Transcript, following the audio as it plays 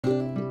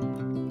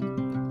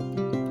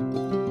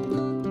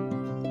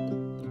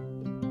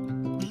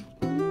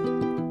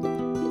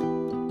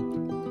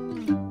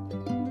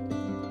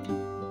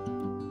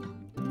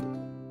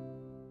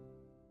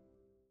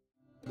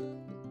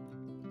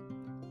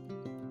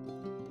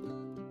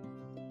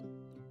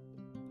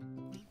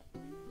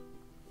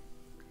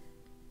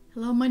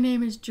Hello, my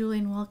name is Julie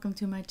and welcome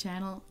to my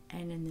channel,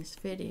 and in this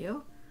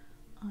video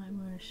I'm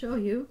going to show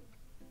you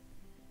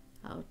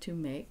how to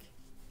make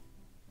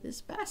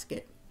this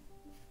basket.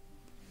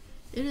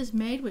 It is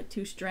made with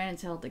 2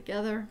 strands held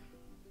together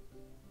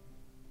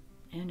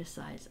and a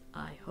size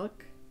I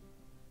hook.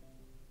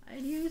 I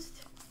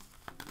used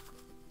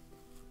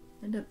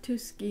up 2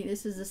 skein.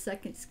 This is the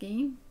second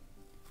skein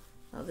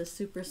of the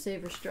Super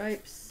Saver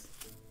stripes.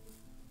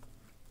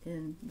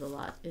 In the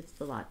lot, it's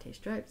the latte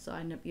stripe, so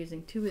I end up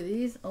using 2 of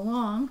these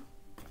along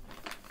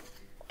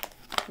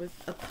with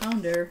a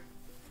pounder.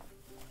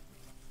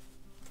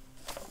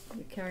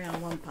 You carry on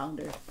 1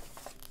 pounder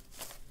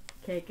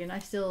cake, and I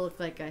still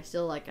like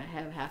I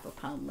have half a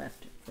pound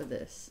left for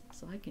this,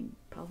 so I can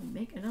probably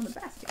make another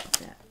basket with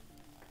that.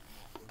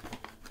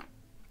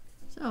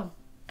 So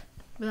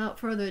without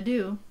further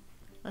ado,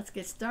 let's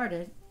get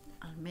started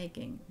on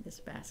making this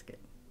basket.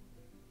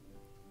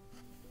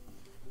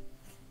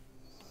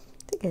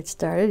 To get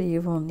started, you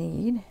will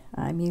need,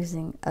 I'm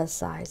using a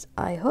size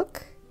I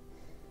hook,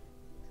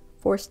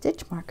 4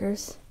 stitch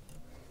markers.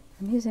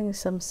 I'm using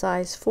some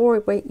size 4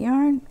 weight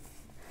yarn.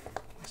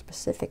 More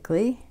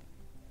specifically,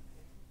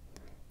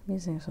 I'm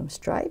using some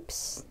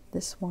stripes.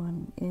 This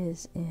one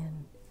is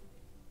in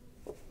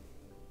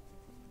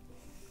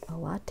a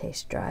latte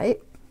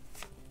stripe.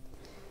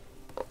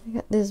 I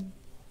got this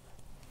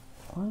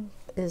one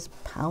is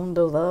Pound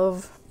of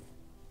Love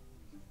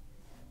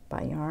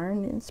by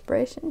Yarn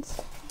Inspirations.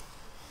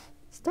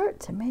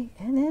 Start to make,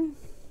 and then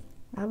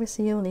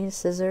obviously you'll need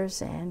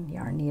scissors and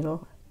yarn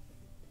needle.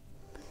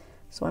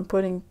 So I'm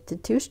putting the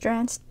 2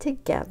 strands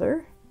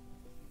together.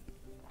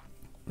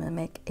 I'm going to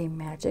make a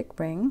magic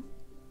ring.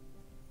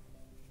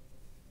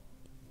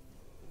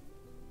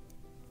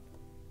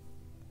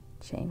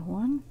 Chain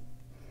 1,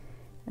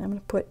 and I'm going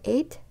to put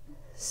 8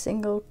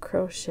 single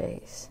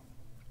crochets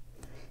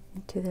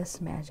into this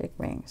magic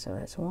ring. So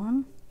that's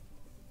 1,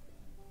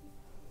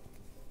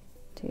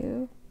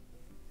 2,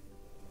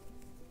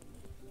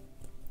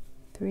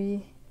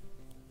 3,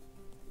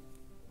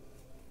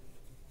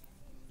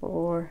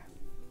 4,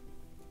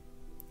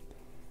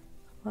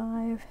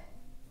 5,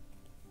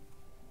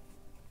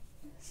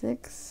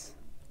 6,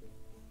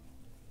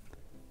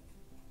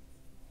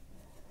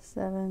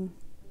 7,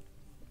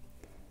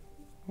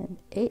 and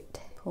 8.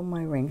 Pull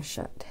my ring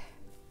shut.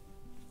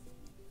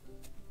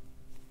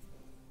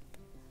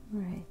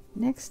 Alright,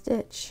 next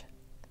stitch.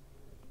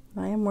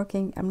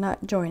 I'm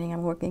not joining,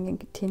 I'm working in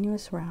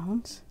continuous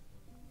rounds.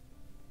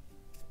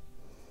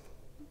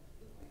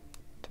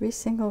 3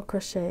 single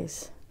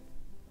crochets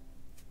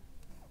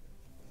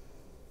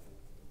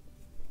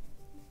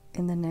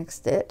in the next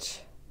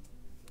stitch.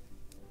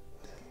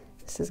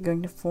 This is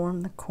going to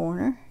form the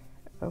corner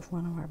of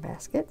one of our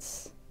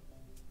baskets.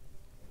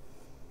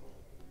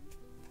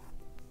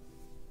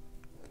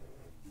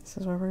 This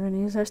is where we're going to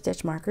use our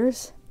stitch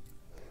markers.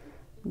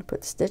 I'm going to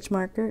put the stitch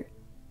marker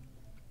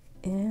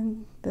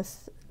in the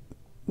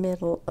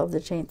middle of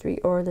the chain 3,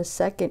 or the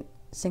second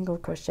single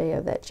crochet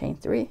of that chain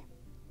 3.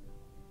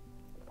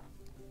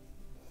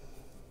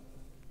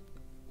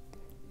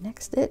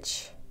 Next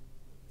stitch,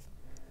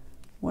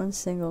 1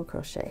 single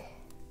crochet.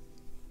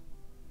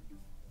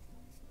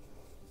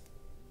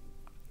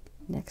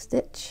 Next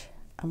stitch,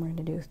 I'm going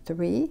to do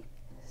 3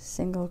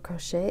 single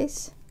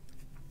crochets.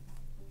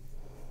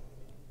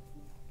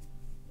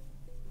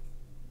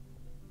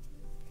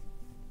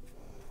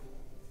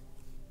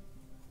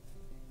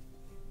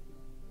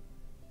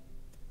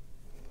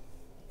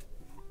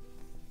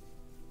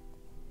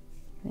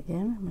 And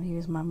again, I'm going to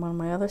use one of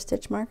my other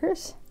stitch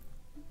markers.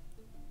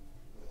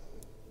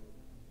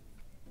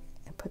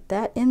 Put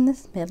that in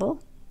this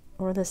middle,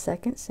 or the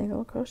second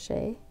single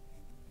crochet.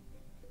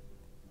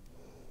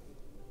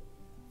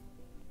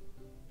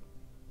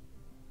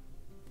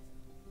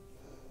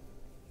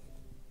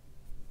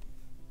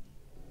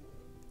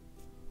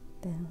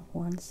 Then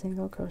 1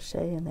 single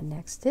crochet in the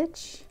next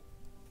stitch.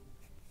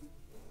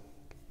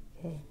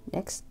 Okay,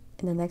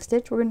 in the next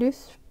stitch we're going to do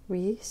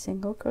 3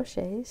 single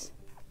crochets.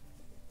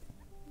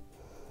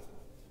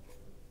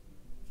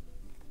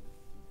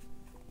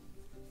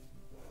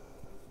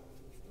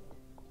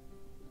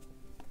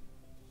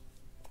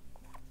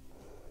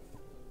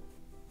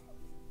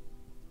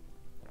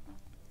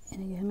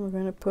 And again, we're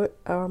going to put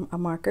a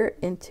marker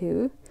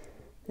into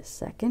the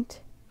second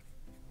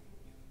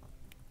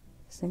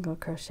single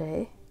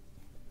crochet.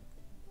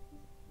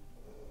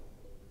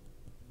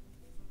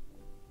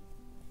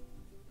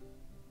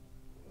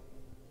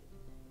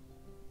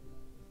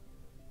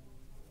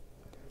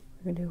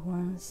 We're going to do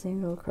 1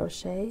 single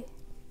crochet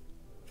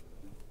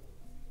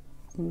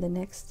in the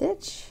next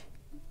stitch.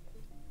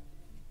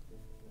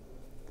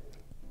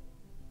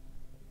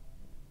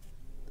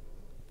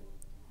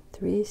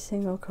 Three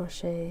single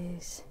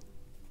crochets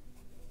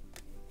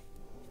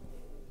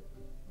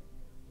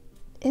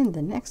in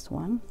the next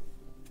one,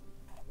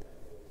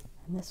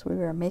 and this we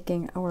are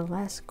making our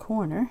last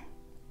corner.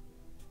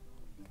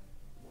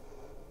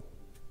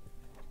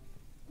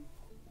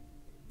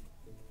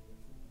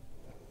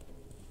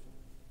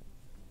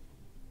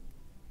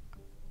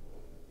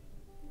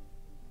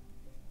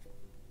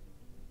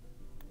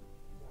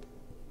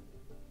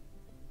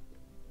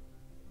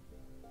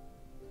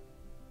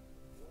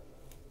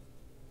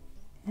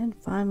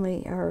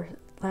 finally our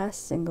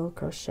last single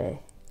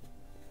crochet.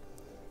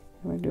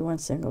 We're going to do 1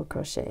 single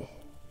crochet.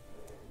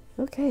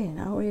 Okay,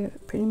 now we're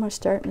pretty much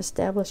starting to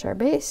establish our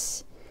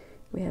base.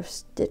 We have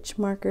stitch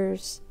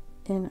markers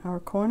in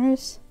our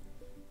corners.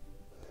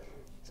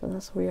 So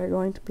that's we are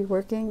going to be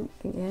working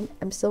again.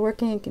 I'm still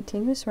working in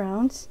continuous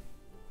rounds.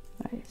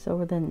 All right,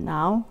 so then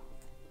now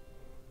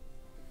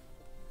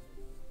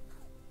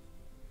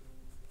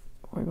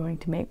we're going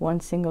to make 1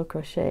 single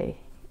crochet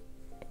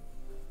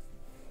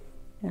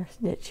in our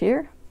stitch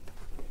here,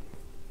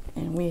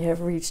 and we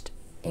have reached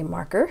a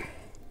marker.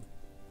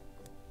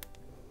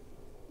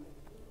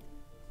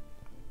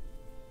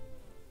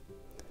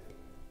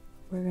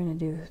 We're going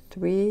to do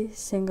 3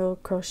 single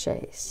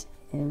crochets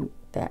in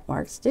that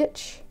marked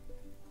stitch.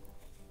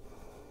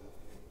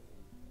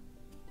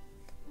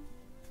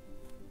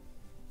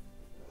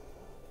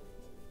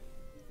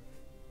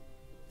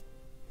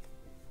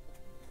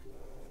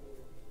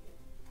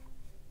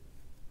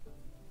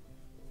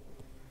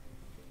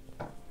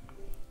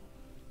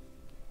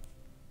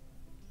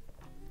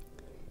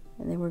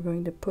 And then we're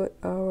going to put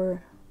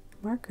our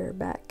marker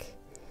back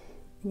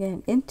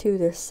again into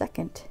the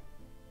second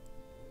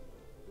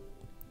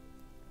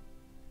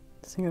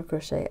single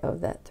crochet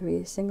of that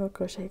 3 single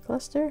crochet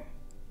cluster.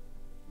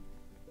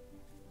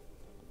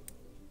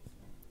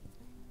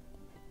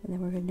 And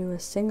then we're going to do a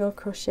single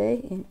crochet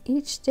in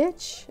each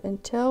stitch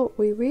until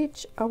we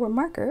reach our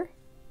marker.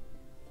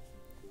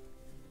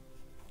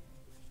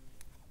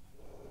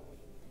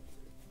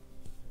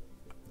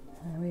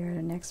 And we are at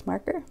the next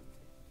marker.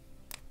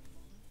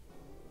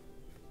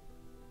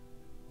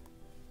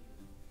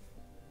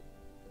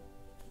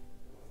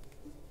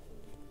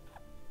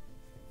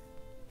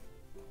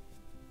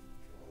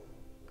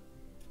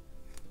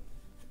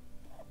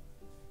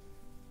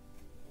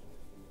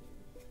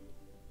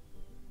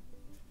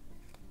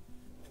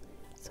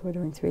 So we're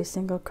doing 3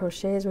 single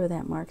crochets where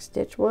that marked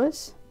stitch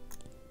was.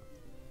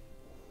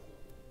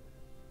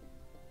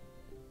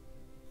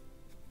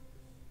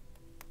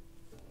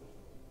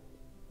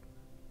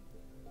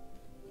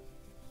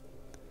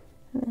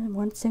 And then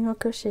 1 single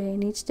crochet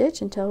in each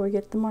stitch until we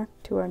get the mark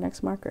to our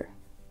next marker.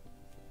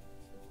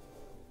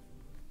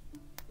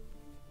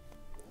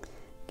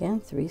 Again,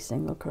 3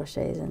 single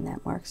crochets in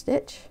that marked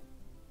stitch.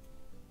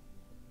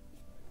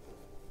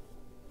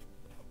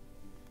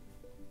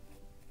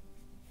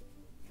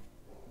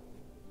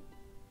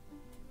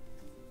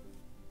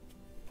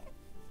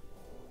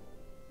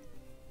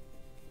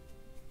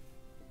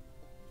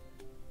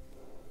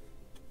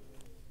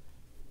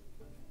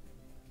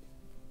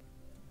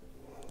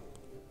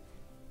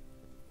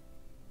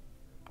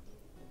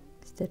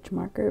 Stitch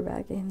marker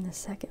back in the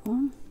second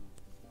one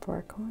for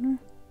our corner.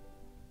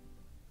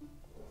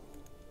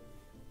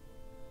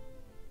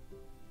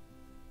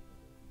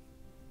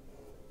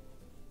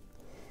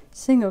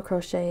 Single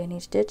crochet in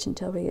each stitch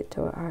until we get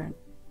to our,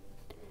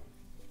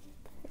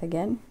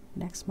 again,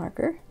 next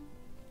marker.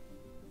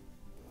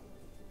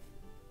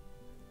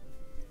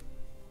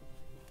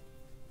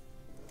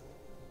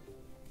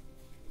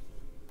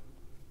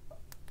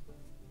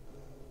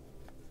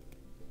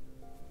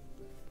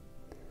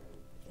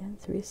 Again,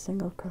 3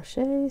 single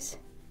crochets.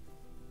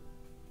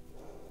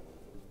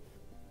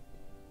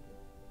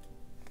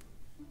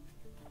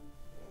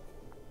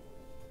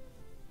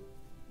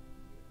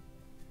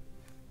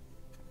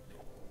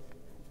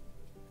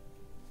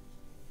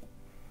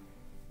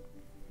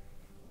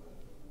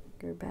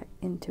 Go back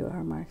into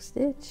our marked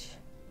stitch.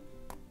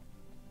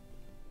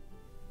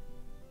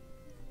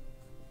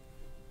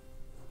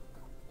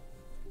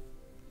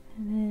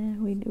 And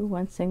then we do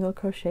 1 single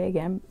crochet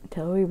again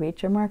until we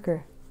reach our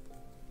marker.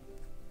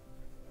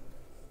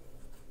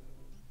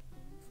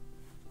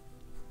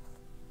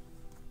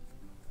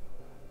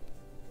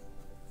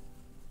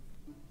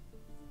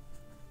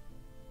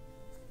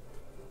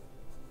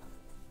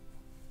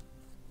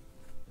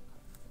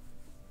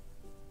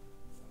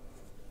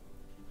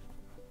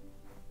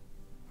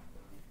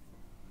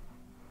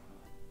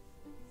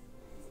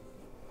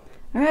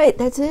 Alright,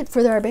 that's it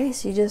for our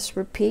base. You just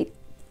repeat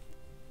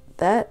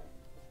that,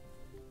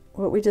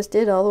 what we just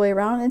did, all the way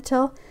around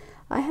until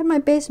I had my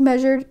base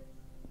measured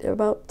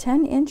about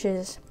 10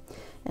 inches,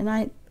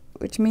 and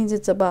which means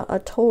it's about a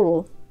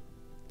total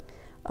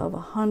of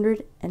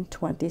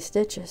 120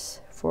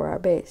 stitches for our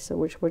base, so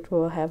which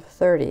will have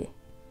 30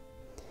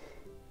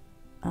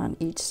 on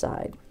each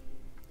side.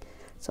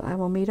 So I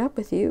will meet up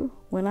with you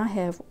when I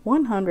have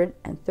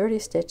 130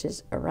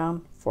 stitches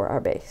around for our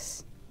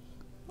base.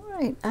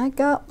 Alright, I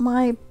got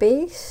my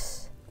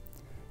base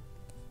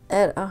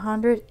at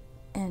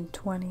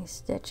 120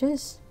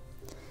 stitches.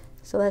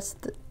 So that's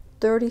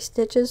 30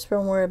 stitches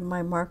from where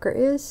my marker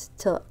is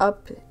till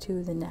up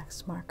to the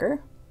next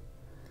marker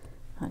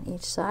on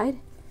each side.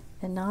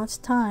 And now it's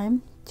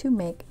time to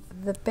make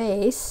the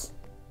base.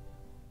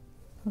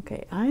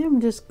 Okay, I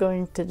am just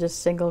going to just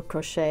single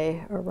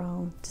crochet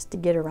around, just to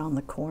get around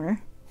the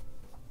corner,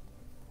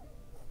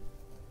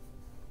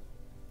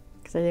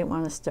 because I didn't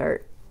want to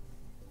start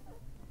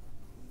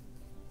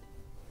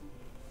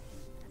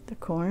at the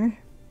corner.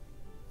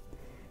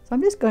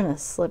 I'm just going to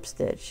slip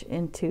stitch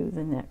into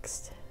the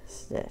next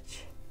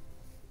stitch.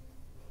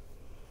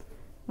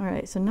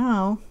 Alright, so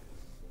now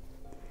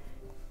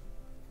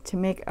to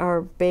make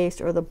our base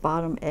or the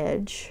bottom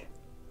edge,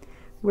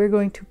 we're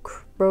going to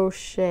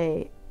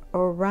crochet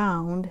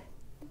around.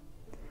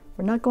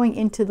 We're not going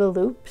into the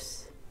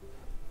loops.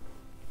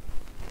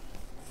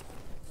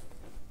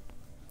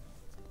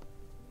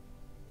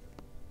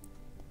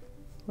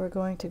 We're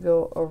going to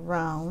go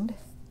around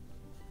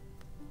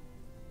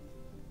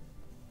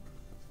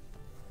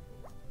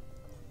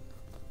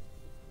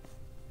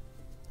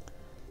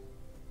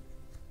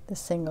the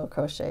single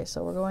crochet.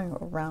 So we're going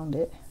around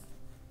it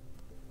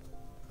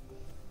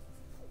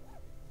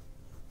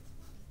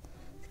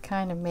to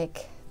kind of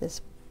make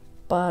this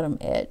bottom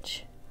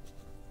edge.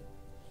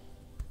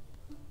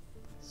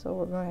 So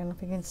we're going,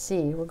 if you can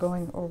see, we're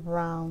going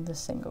around the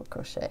single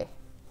crochet.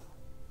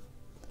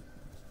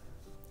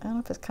 I don't know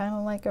if it's kind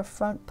of like a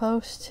front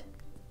post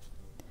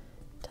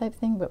type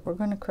thing, but we're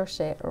going to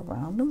crochet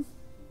around them,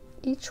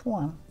 each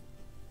one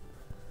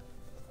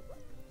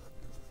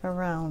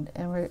around,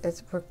 and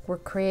we're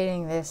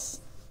creating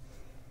this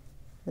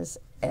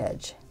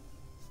edge,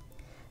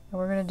 and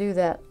we're going to do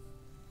that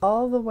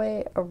all the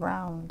way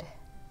around,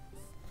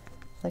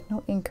 like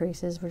no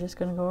increases. We're just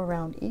going to go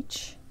around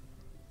each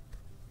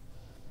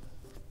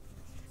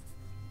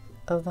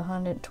of the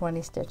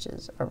 120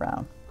 stitches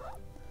around.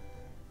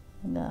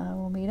 And I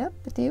will meet up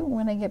with you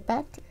when I get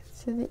back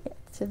to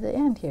the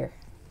end here.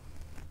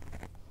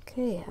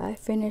 Okay, I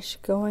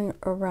finished going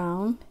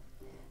around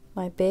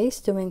my base,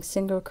 doing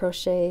single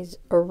crochets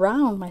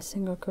around my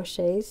single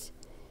crochets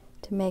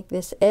to make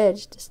this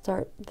edge to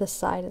start the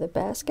side of the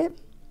basket.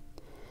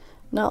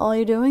 Now all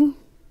you're doing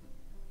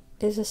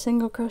is a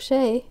single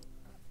crochet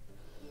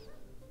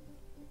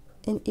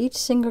in each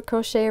single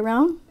crochet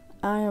round.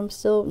 I am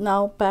still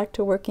now back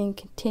to working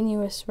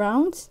continuous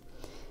rounds.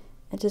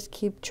 And just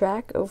keep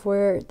track of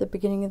where the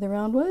beginning of the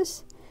round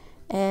was,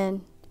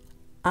 and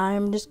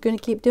I'm just going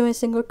to keep doing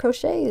single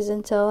crochets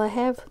until I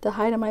have the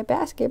height of my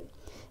basket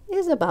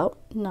is about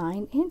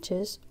 9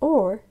 inches,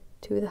 or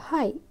to the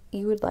height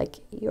you would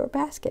like your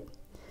basket.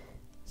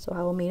 So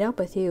I will meet up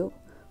with you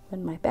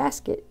when my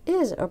basket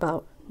is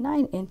about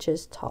 9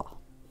 inches tall.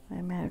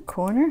 I'm at a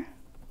corner,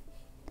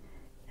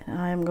 and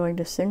I am going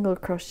to single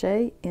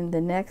crochet in the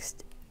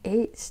next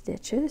 8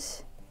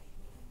 stitches.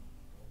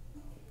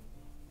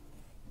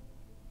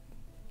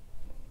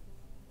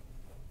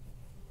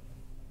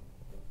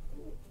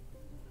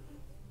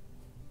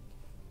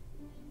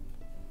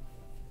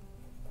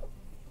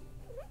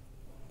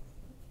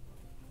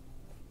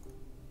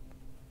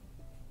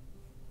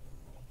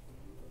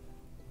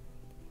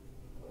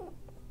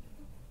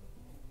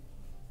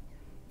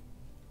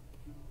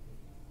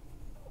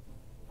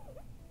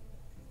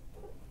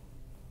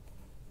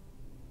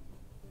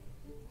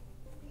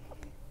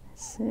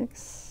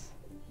 Six,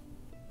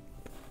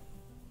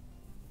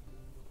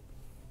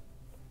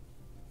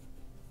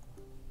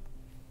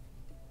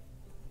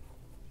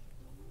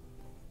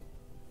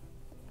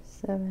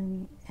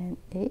 7 and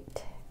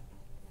 8.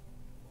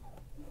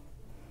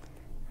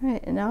 All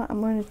right, and now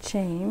I'm going to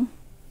chain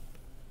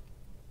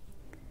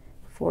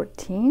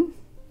 14.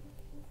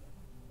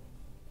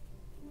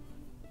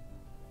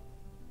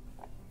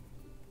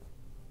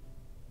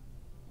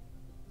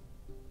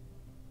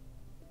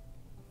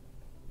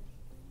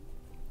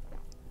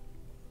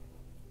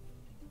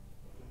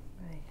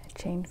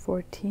 Chain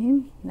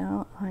 14.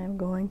 Now I am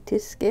going to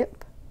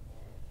skip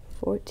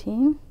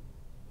 14,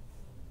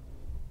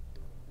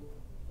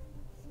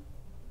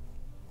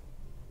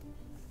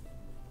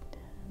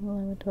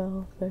 11,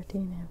 12,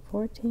 13, and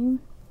 14.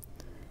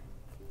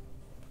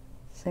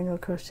 Single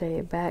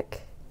crochet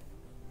back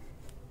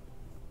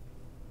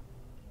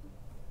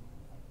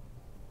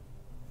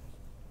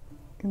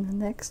in the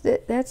next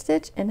that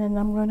stitch, and then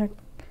I'm going to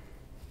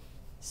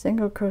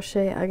single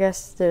crochet. I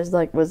guess there's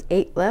was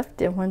 8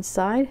 left in one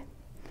side,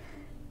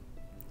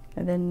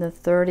 and then the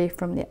 30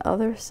 from the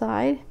other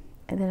side,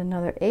 and then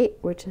another 8,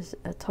 which is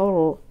a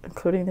total,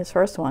 including this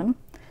first one,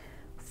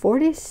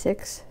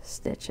 46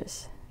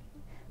 stitches.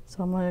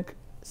 So I'm going to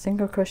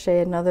single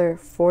crochet another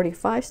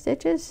 45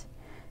 stitches,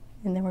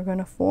 and then we're going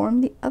to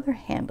form the other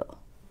handle.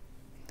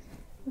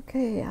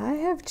 Okay, I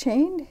have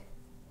chained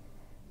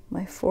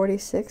my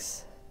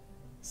 46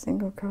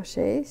 single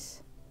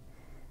crochets,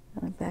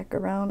 and I'm back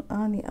around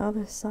on the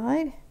other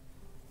side.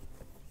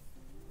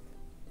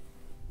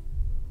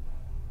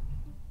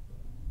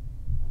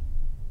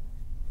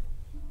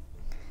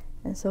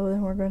 And so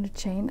then we're going to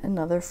chain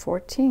another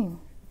 14.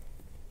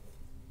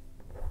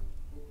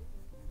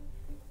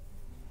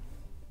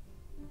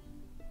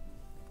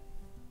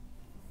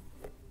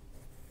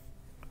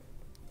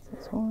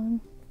 That's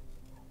 1,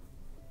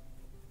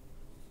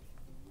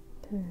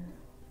 2,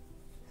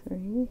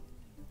 3,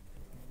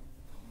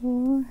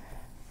 4.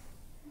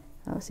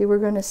 Now see, we're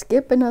going to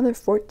skip another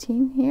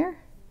 14 here.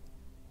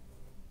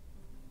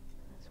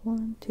 That's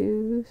 1,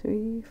 2,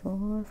 3,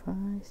 4, 5,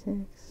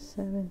 6,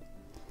 7,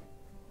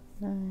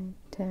 9,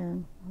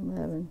 10,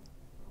 11,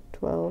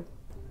 12,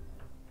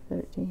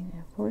 13,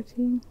 and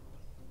 14.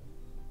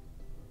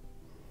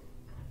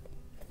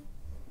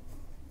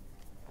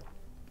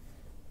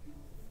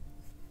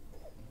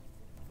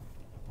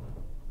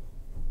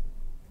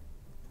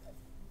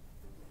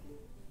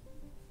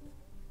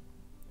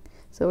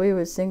 So we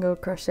would single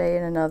crochet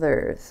in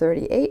another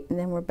 38, and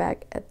then we're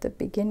back at the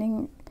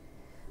beginning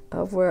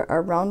of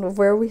our round of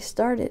where we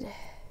started.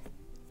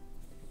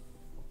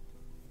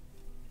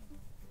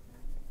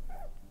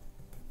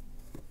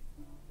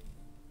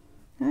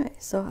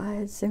 Alright, so I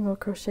had single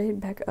crocheted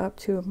back up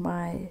to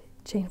my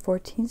chain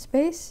 14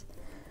 space.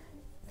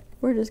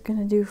 We're just going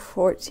to do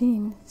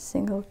 14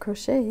 single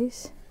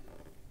crochets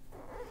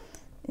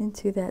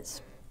into that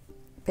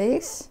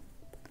space,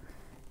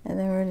 and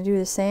then we're going to do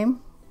the same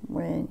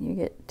when you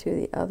get to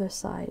the other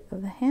side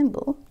of the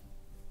handle.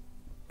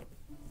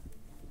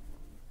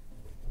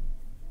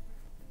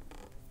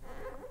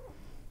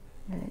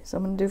 Okay, so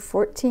I'm going to do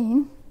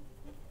 14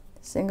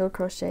 single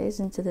crochets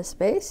into the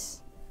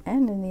space,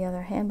 and in the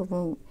other handle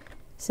we'll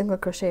single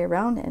crochet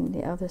around and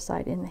the other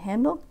side in the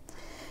handle.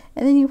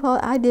 And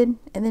then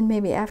and then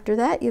maybe after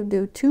that you'll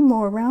do 2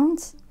 more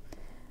rounds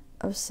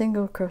of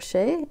single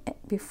crochet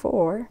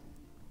before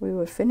we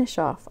would finish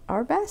off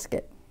our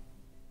basket.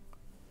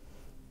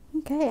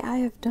 Okay, I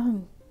have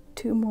done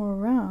 2 more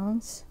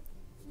rounds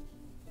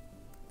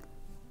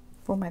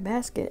for my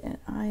basket, and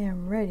I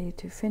am ready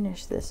to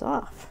finish this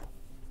off.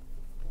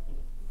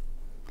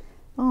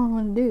 All I'm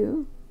going to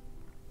do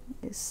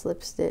is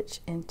slip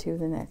stitch into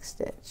the next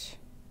stitch.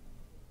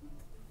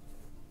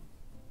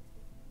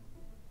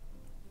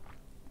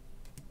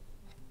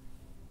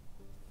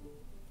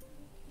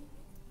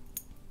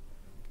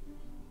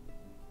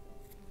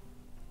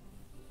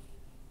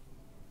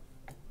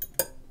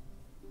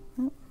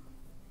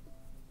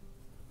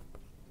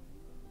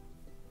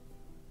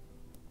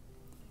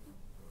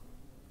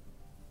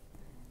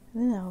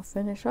 Then I'll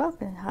finish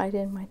off and hide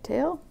in my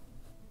tail,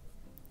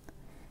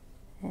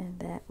 and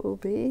that will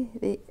be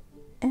the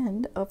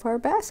end of our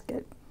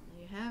basket.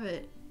 There you have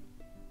it,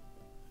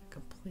 a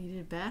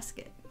completed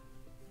basket.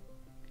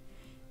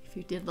 If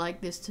you did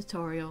like this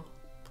tutorial,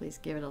 please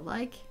give it a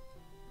like,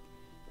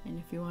 and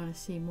if you want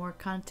to see more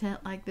content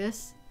like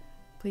this,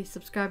 please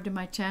subscribe to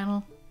my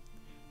channel.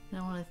 And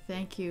I want to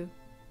thank you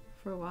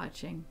for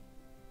watching.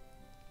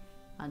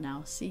 I'll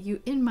now see you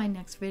in my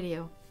next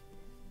video.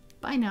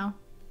 Bye now.